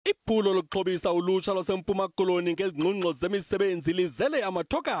Iphulo lokuxhobisa ulutsha laseMpuma Koloni ngezingqongqo zemisebenzi lizele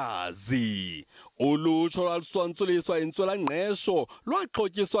amathokazi. Ulutsha lwaluswantsuliswa intswelangqesho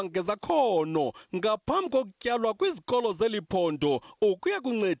lwaxhotyiswa ngezakhono ngaphambi kokutyalwa kwizikolo zeliphondo ukuya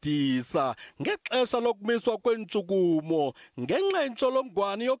kuncedisa ngexesha lokumiswa kwentshukumo ngenxa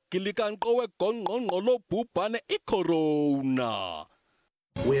yentsholongwane yokugilika nkqo wegongqongqo lobhubhane icorona.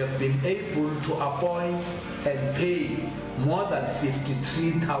 We have been able to appoint and pay more than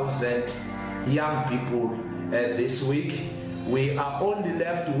 53,000 young people this week. We are only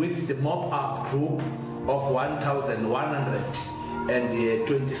left with the mop-up group of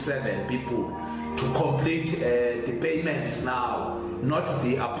 1,127 people to complete the payments now, not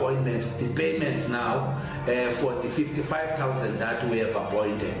the appointments, the payments now for the 55,000 that we have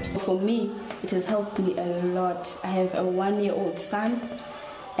appointed. For me, it has helped me a lot. I have a 1-year-old son,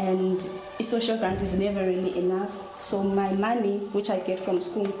 and a social grant is never really enough. So my money, which I get from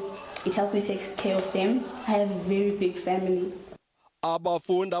school, it helps me take care of them. I have a very big family.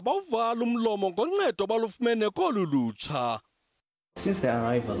 Abafundi abawuvala umlomo ngoncedo balufumene kolu lutsha. Since the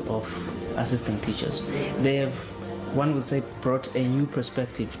arrival of assistant teachers, they have, one would say, brought a new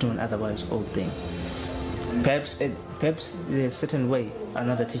perspective to an otherwise old thing. Perhaps a certain way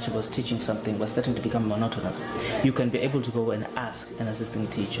another teacher was teaching something was starting to become monotonous. You can be able to go and ask an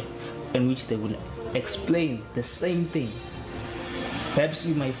assistant teacher in which they will explain the same thing. Perhaps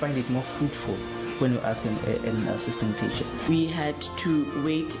you might find it more fruitful when you ask an assistant teacher. We had to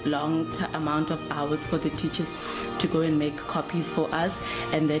wait long amount of hours for the teachers to go and make copies for us,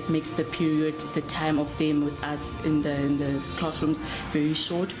 and that makes the period, the time of them with us in the classrooms very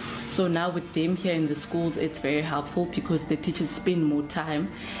short. So now with them here in the schools, it's very helpful because the teachers spend more time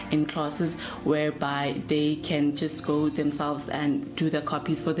in classes whereby they can just go themselves and do the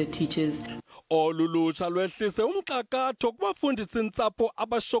copies for the teachers. Olulutsha lwehlise umxakatho kubafundisi-ntsapho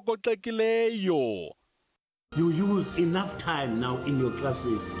abashokoxekileyo. You use enough time now in your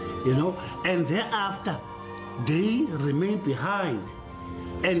classes, and thereafter they remain behind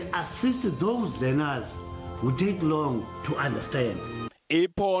and assist those learners who take long to understand.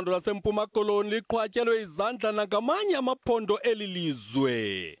 Iphondo laseMpuma Koloni liqhutyelwe izandla nangamanye amaphondo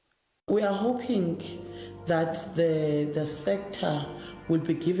elilizwe. We are hoping that the sector will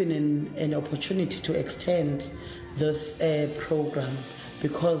be given an opportunity to extend this program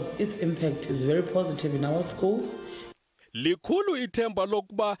because its impact is very positive in our schools. Likhulu ithemba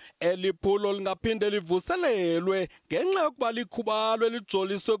lokuba eliphulo lingaphinde livuselelwe ngenxa yokuba likhubalwe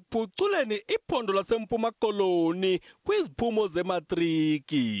lijoliswe ekuphuculeni iphondo laseMpuma Koloni kwiziphumo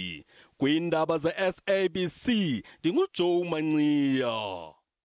zematriki. Kwiindaba ze-SABC, ndinguJoe Mancia.